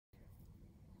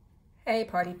Hey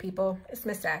party people, it's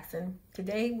Miss Saxon.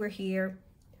 Today we're here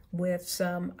with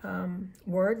some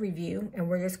word review, and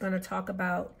we're just going to talk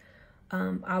about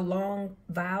our long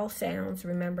vowel sounds.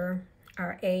 Remember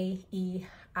our A, E,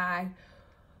 I.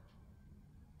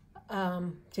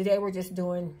 Today we're just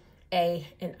doing A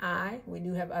and I. We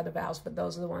do have other vowels, but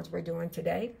those are the ones we're doing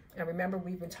today. And remember,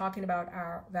 we've been talking about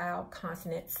our vowel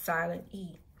consonant silent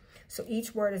E. So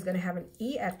each word is going to have an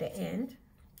E at the end.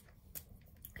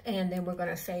 And then we're going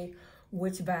to say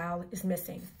which vowel is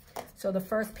missing. So the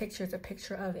first picture is a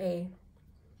picture of a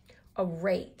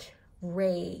rake,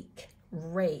 rake,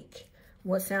 rake.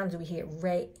 What sound do we hear?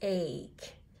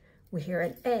 Rake. We hear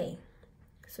an A.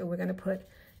 So we're going to put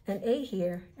an A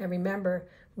here. And remember,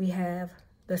 we have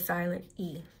the silent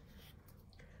E.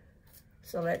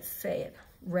 So let's say it.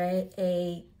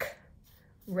 Rake,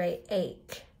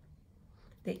 rake.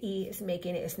 The E is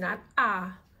making it. It's not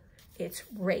ah, it's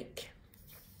rake.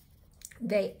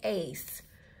 They ace.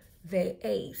 They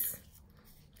ace.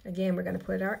 Again, we're going to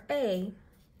put our A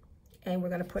and we're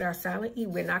going to put our silent E.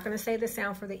 We're not going to say the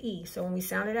sound for the E. So when we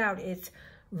sound it out, it's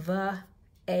va-ace,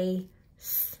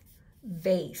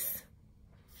 vase,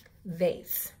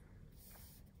 vase.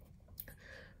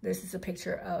 This is a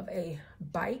picture of a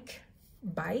bike,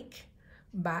 bike,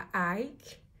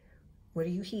 bike. What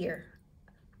do you hear?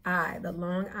 I, the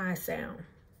long I sound.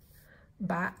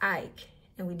 Bike.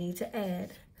 And we need to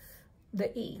add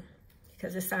the E,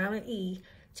 because the silent E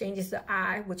changes the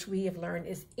I, which we have learned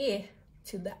is I,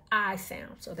 to the I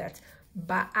sound. So that's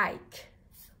ba'ike,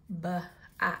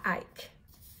 ba'ike.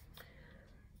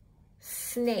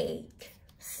 Snake,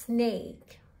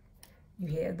 snake. You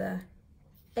hear the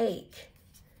ache.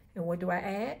 And what do I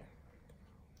add?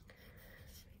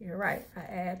 You're right, I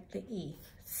add the E,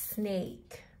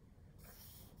 snake.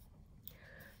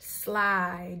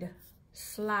 Slide,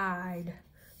 slide,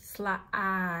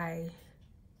 slide.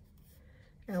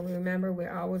 And we remember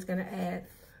we're always going to add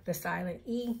the silent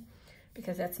E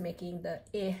because that's making the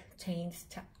I change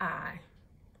to I.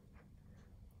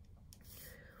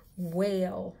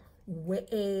 Whale,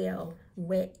 whale,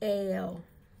 whale.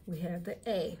 We have the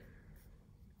A.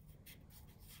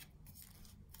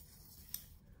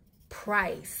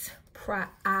 Price,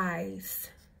 price,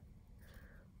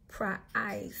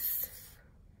 price.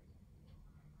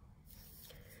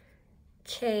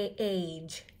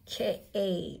 Cage,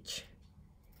 cage,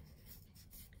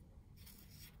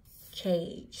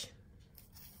 cage.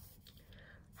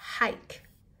 Hike,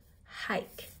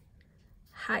 hike,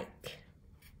 hike.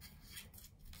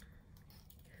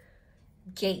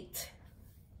 Gate,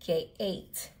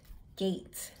 gate,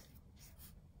 gate.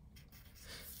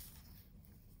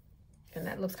 And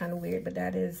that looks kind of weird, but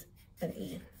that is an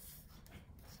E.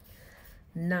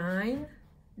 Nine,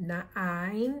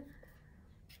 nine.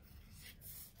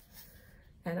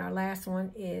 And our last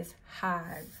one is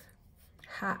hive,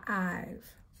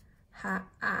 hive,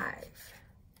 hive.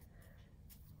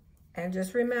 And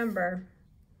just remember,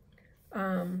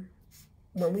 when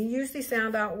we usually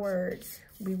sound out words,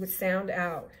 we would sound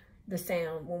out the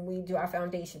sound. When we do our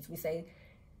foundations, we say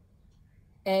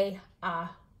A,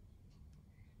 ah,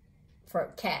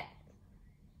 for cat,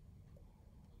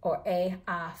 or A,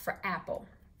 ah, for apple.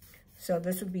 So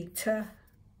this would be t,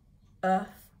 b.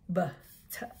 B.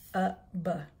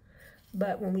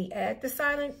 But when we add the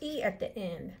silent E at the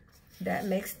end, that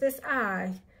makes this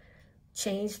I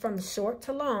change from short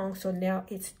to long. So now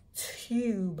it's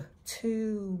tube,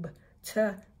 tube,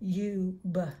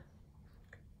 tube,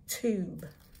 tube.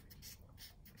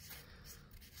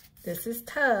 This is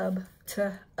tub,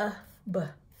 b.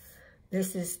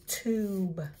 This is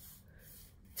tube,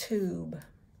 tube.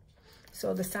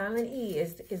 So the silent E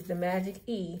is the magic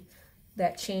E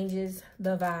that changes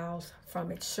the vowels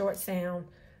from its short sound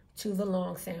to the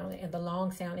long sound. And the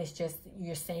long sound is just,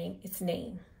 you're saying its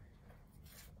name.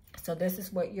 So this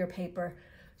is what your paper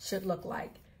should look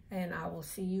like. And I will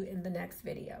see you in the next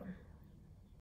video.